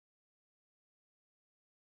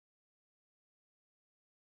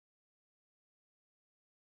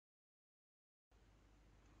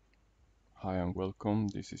Hi and welcome,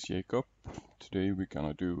 this is Jacob. Today we're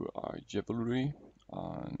gonna do a jewelry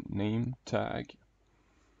name tag,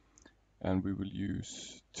 and we will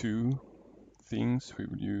use two things. We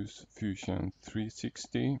will use Fusion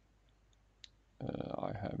 360,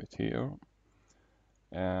 I have it here,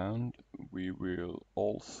 and we will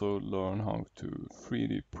also learn how to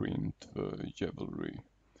 3D print the jewelry.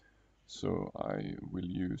 So I will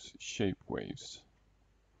use shape waves,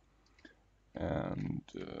 and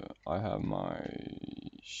I have my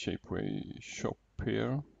Shapeway shop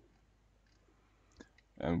here,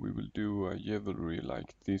 and we will do a jewelry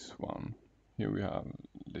like this one. Here we have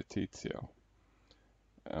Letizia,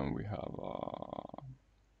 and we have a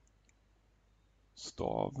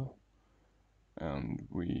stav, and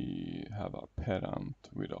we have a pedant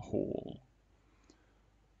with a hole,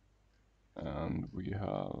 and we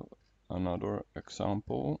have another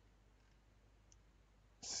example.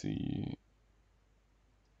 See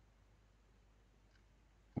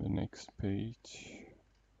the next page.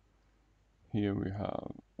 Here we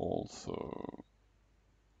have also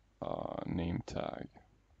a name tag.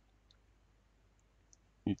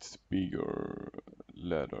 It's bigger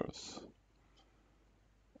letters,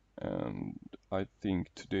 and I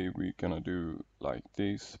think today we're gonna do like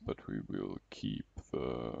this, but we will keep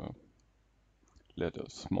the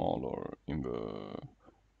letters smaller in the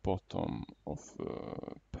bottom of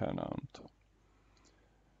the pennant.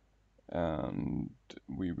 And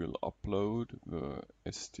we will upload the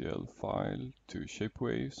STL file to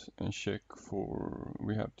Shapewaves and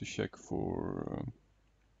we have to check for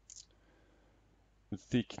the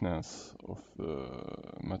thickness of the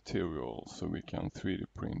material so we can 3D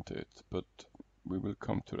print it, but we will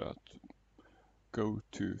come to that. Go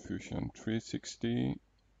to Fusion 360,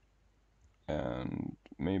 and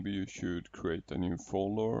maybe you should create a new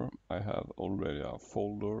folder. I have already a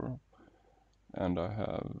folder, and I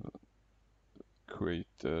have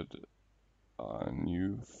created a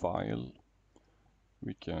new file.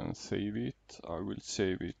 We can save it. I will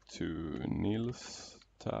save it to Nils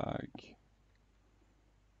tag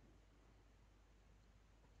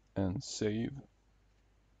and save.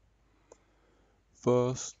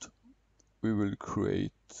 First, we will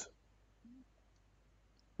create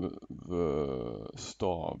the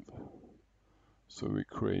stav. So we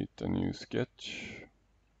create a new sketch,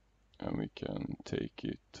 and we can take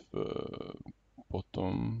it the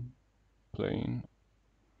bottom plane,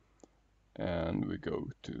 and we go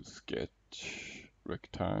to sketch,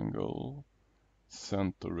 rectangle,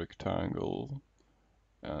 center rectangle,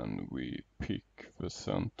 and we pick the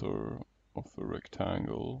center of the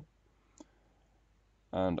rectangle,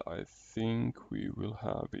 and I think we will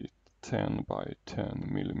have it 10 by 10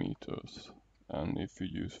 millimeters. And if you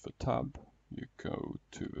use the tab, you go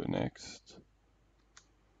to the next.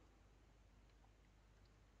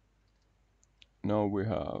 Now we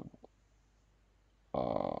have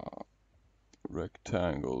a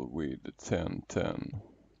rectangle with 10, 10.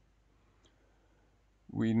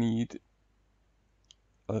 We need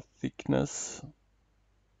a thickness,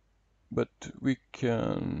 but we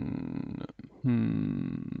can,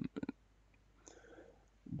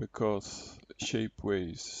 because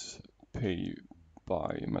Shapeways pay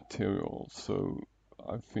by material, so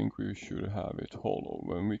I think we should have it hollow.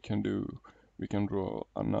 When we can draw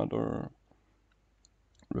another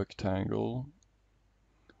rectangle,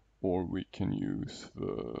 or we can use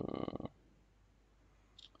the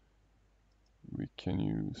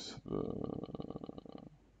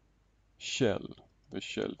shell,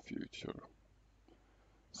 feature.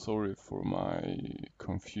 Sorry for my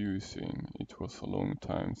confusing. It was a long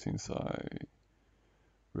time since I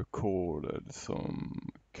recorded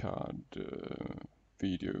some CAD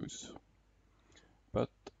videos. But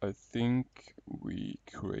I think we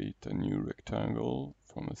create a new rectangle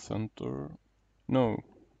from a center. No,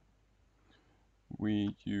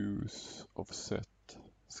 we use offset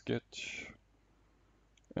sketch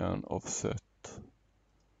and offset,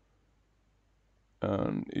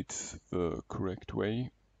 and it's the correct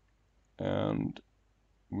way. And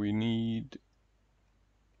we need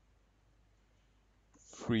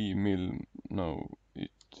 3 mm. No,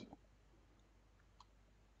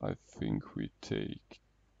 I think we take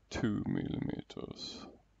 2 millimeters.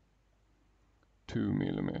 2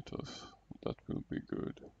 millimeters. That will be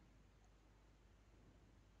good.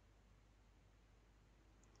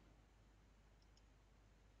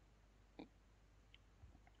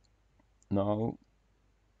 Now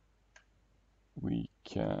we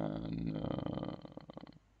can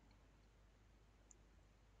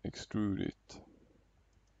extrude it.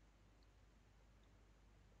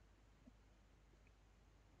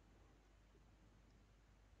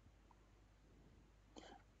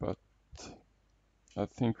 But I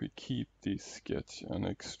think we keep this sketch and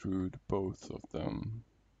extrude both of them.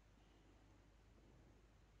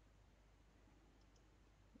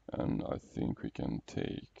 And I think we can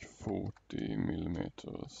take 40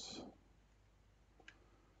 millimeters.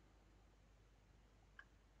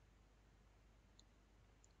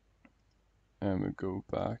 And we go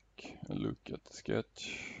back and look at the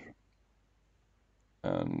sketch.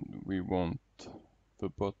 And we want the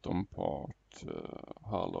bottom part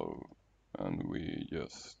hollow, and we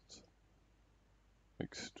just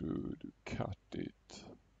extrude, cut it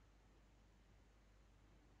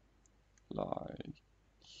like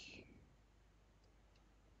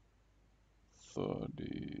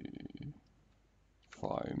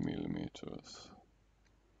 35 millimeters.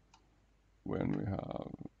 When we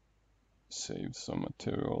have saved some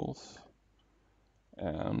materials,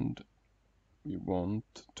 and we want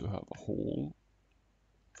to have a hole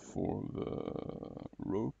for the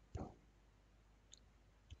rope,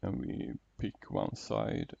 and we pick one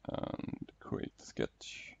side and create a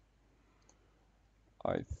sketch.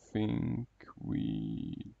 I think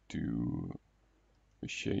we do the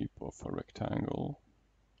shape of a rectangle,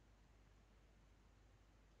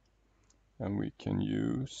 and we can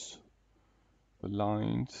use the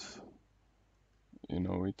lines,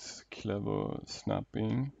 it's clever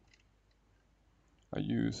snapping. I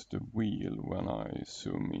use the wheel when I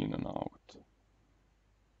zoom in and out,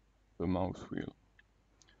 the mouse wheel.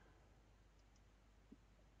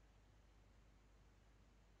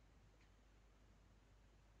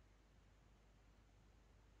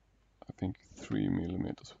 I think 3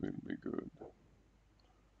 millimeters will be good.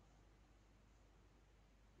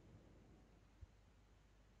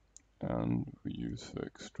 And we use the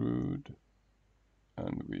extrude,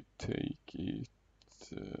 and we take it,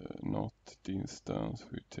 not distance,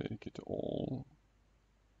 we take it all,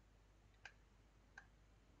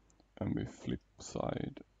 and we flip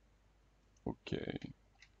side. Okay.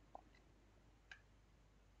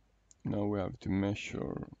 Now we have to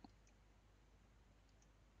measure.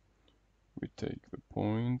 We take the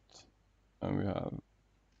point, and we have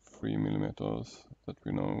 3 millimeters that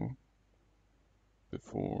we know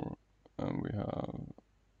before, and we have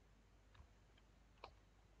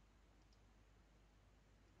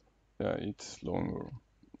it's longer.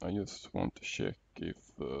 I just want to check if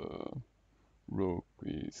rope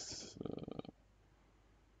is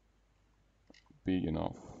big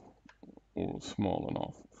enough or small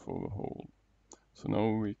enough for the hole. So now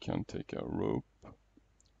we can take a rope,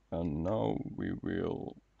 and now we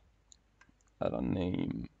will add a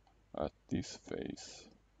name at this face.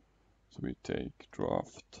 So we take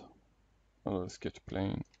draft, sketch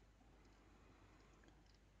plane,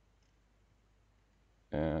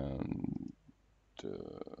 and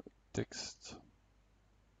text.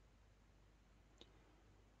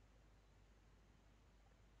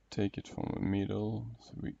 Take it from the middle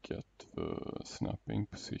so we get the snapping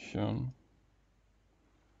position.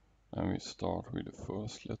 And we start with the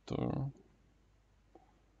first letter.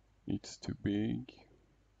 It's too big.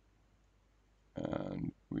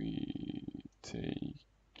 And we take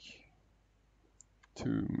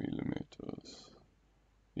 2 millimeters.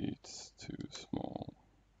 It's too small.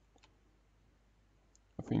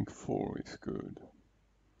 I think 4 is good.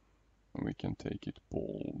 And we can take it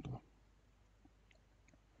bold.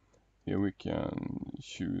 Here we can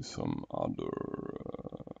choose some other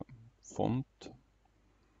font,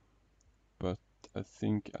 but I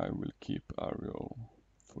think I will keep Arial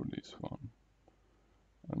for this one,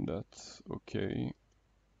 and that's okay.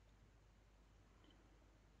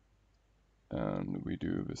 And we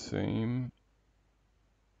do the same.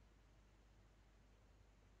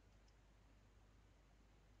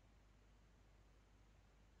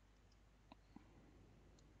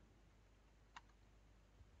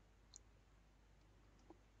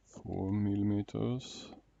 Four millimeters.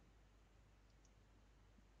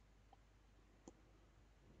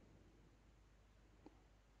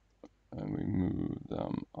 And we move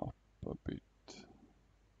them up a bit.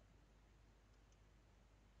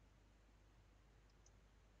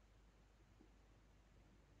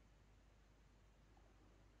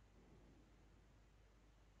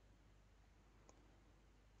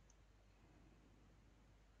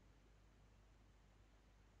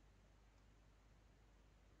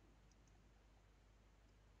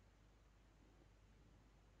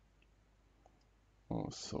 Oh,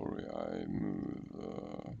 sorry, I move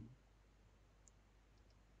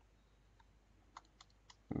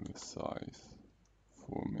the size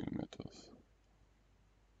 4 millimeters.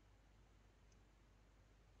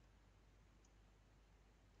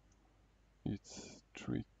 It's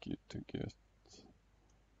tricky to get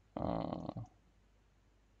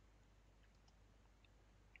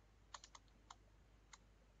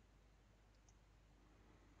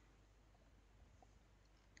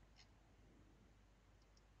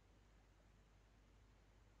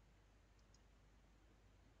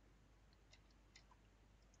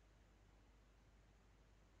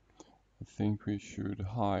think we should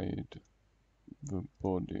hide the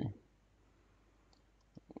body,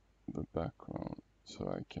 the background, so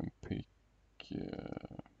I can pick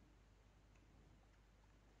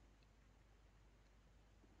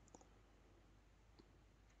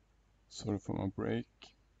sorry for my break.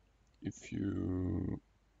 If you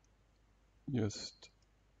just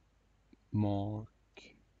mark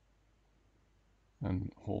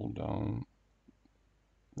and hold down,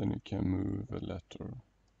 then you can move a letter.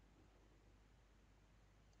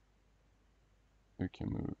 You can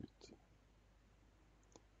move it.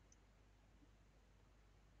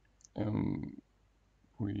 And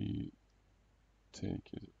we take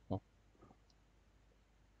it up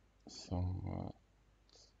somewhat,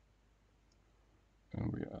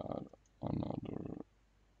 and we add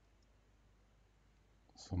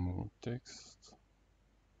some more text,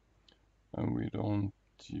 and we don't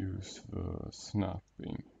use the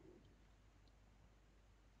snapping.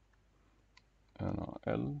 And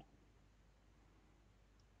L.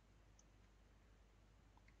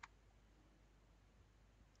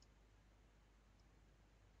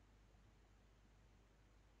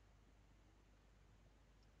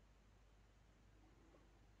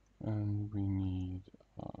 And we need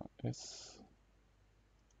S.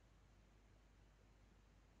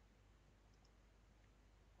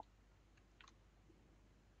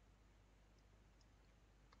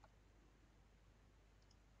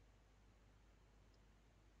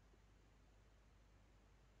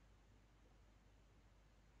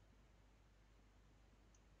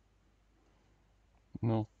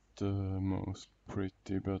 Not the most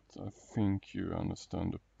pretty, but I think you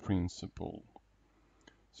understand the principle.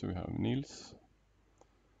 So we have Nils.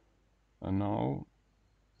 And now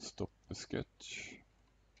stop the sketch.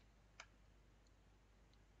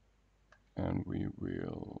 And we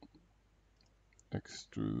will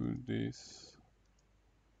extrude this.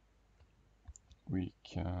 We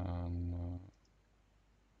can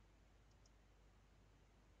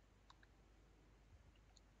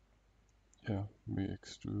we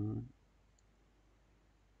extrude,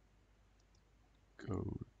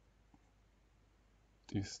 go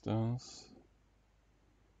distance,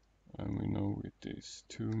 and we know it is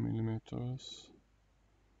 2 millimeters.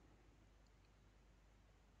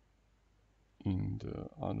 In the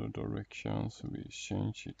other direction, so we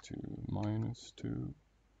change it to -2,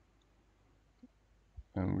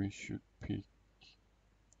 and we should pick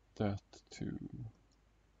that to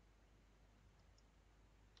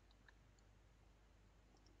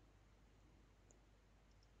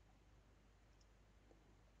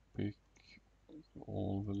pick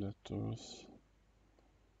all the letters.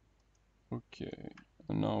 Okay,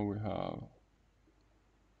 and now we have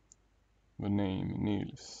the name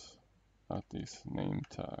Nils at this name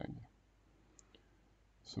tag.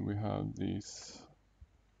 So we have this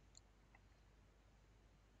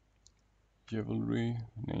jewelry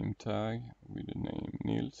name tag with the name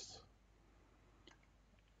Nils,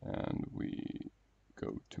 and we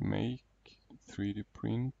go to make 3D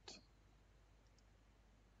print,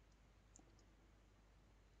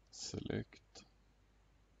 select,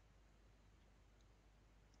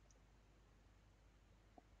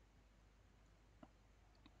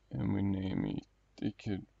 and we name it. It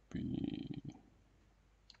could be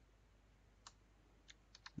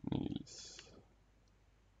Nils,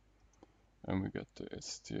 and we get the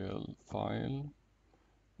STL file,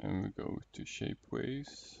 and we go to shape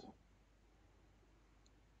waves,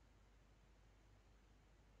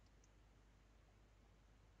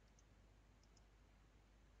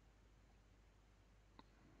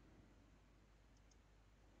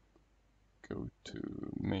 go to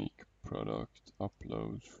make product,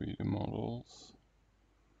 upload 3D models,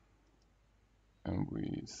 and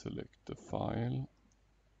we select the file.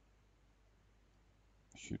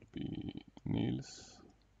 Should be Nils,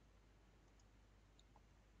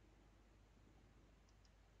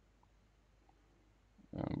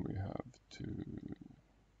 and we have to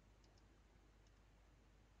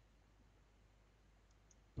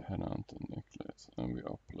pendant and necklace, and we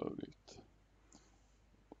upload it.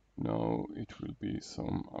 Now it will be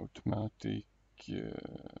some automatic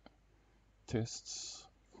tests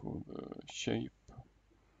for the shape,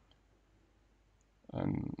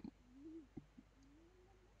 and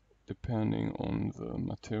depending on the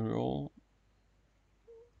material,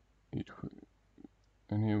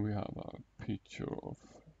 and here we have a picture of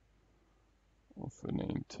a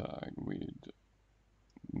name tag with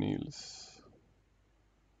Nils,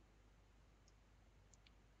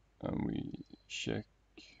 and we check,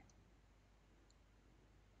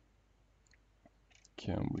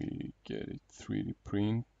 can we get it 3D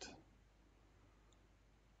print,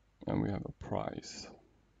 and we have a price.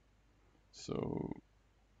 So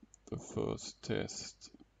the first test,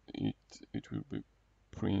 it will be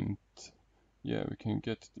print. Yeah, we can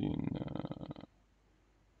get it in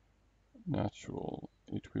natural.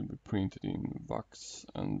 It will be printed in wax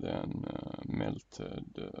and then melted.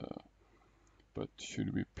 But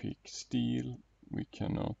should we pick steel, we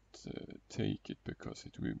cannot take it because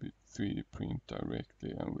it will be 3D print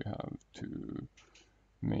directly, and we have to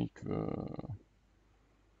make the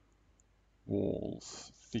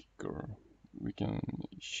walls thicker. We can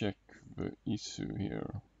check the issue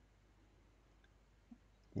here,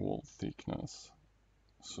 wall thickness.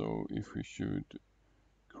 So if we should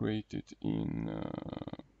create it in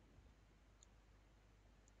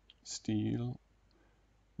steel,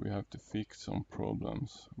 we have to fix some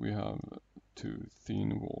problems. We have too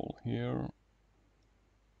thin wall here,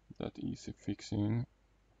 that easy fixing,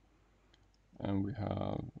 and we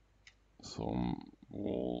have some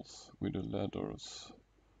walls with the letters,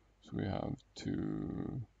 so we have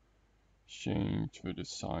to change the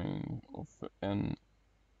design of the N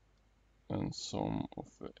and some of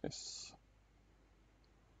the S.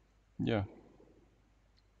 Yeah,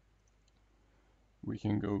 we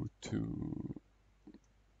can go to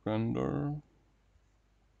render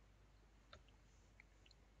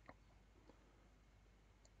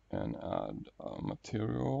and add a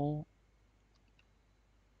material.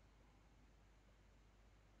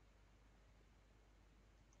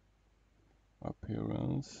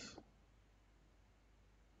 Appearance,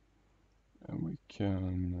 and we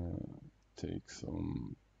can take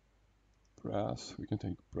some brass. We can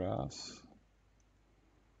take brass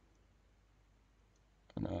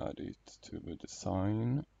and add it to the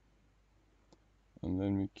design, and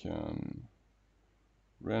then we can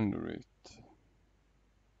render it.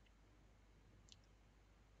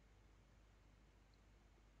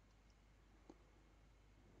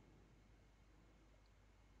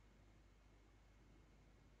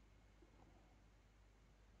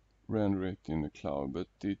 Render it in the cloud, but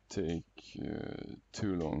it take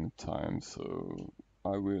too long time, so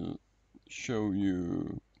I will show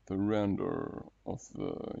you the render of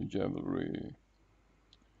the jewelry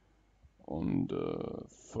on the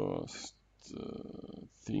first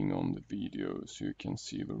thing on the video, so you can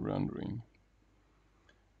see the rendering.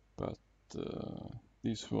 But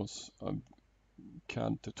this was a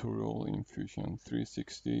CAD tutorial in Fusion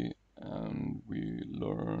 360, and we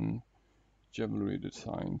learn jewelry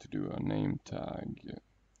design to do a name tag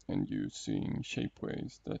and using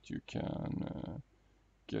shapeways that you can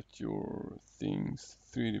get your things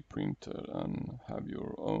 3D printed and have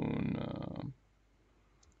your own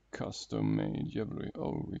custom made jewelry.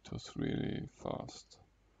 Oh, it was really fast.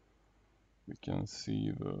 We can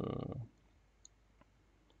see the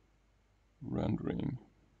rendering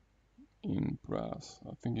in brass.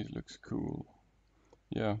 I think it looks cool.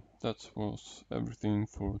 Yeah, that was everything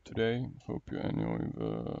for today. Hope you enjoy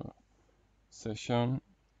the session.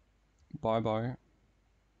 Bye bye.